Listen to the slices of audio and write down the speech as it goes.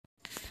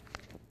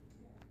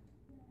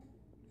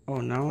Oh,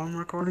 now I'm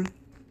recording?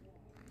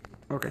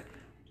 Okay,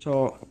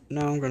 so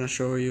now I'm gonna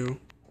show you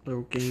a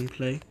little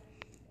gameplay.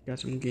 Got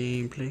some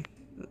gameplay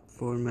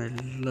for my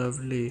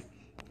lovely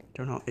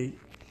Town Hall 8.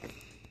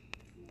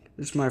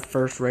 This is my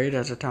first raid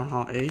as a Town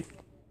Hall 8.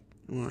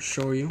 I'm gonna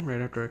show you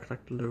right after I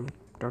collect the little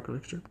Dark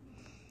Elixir.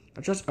 I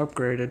just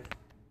upgraded,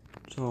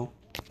 so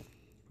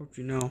hope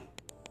you know.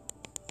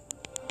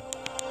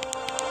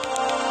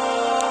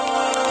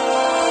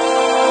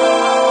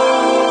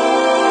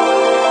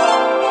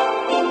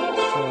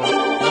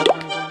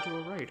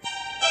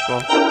 Well,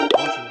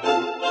 fortunately,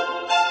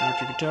 now if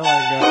you can tell, I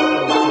got a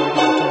little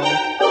dragon attack,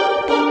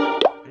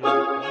 and I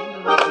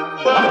ended up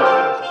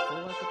having a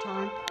full at the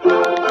time,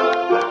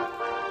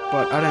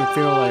 but I didn't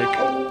feel like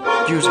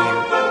using it.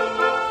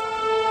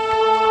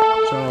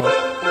 So,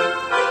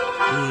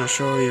 I'm gonna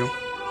show you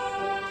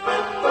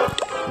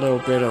a little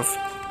bit of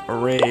a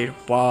raid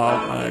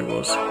while I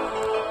was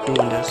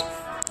doing this.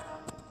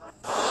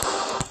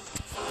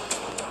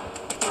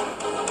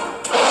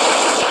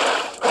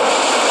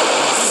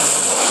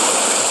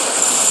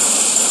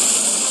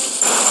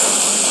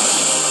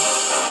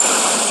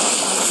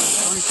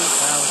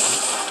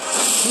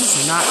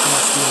 He's not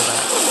gonna steal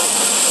that.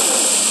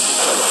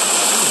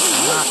 He's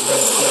not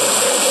gonna steal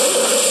that.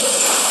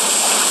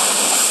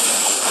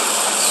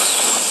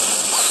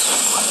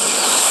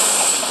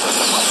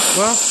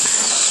 Well,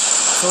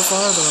 so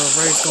far the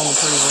raid's going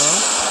pretty well.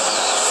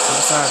 I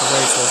decided to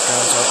raid those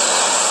guys up.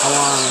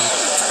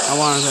 I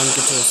wanted them to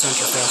get to the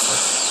center faster.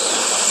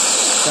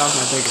 That was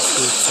my biggest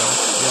scoop, so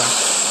yeah.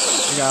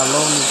 I got a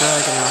lonely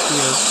dragon out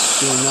here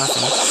doing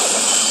nothing.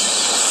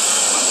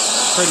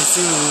 Pretty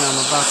soon I'm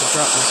about to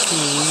drop my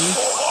king.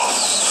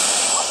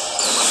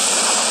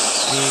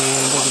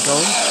 And there we go.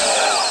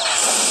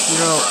 You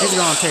know, he's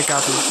gonna take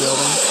out these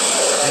buildings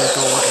and he's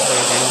gonna work his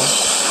way down.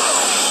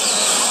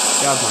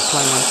 That was my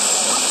plan.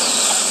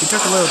 He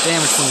took a little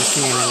damage from the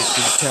cannon, you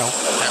can tell.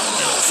 That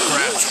little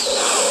scratch.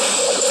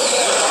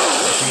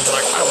 He's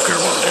like, I don't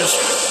care about this.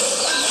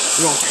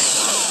 We're gonna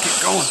keep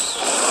going.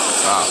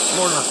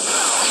 Mortar.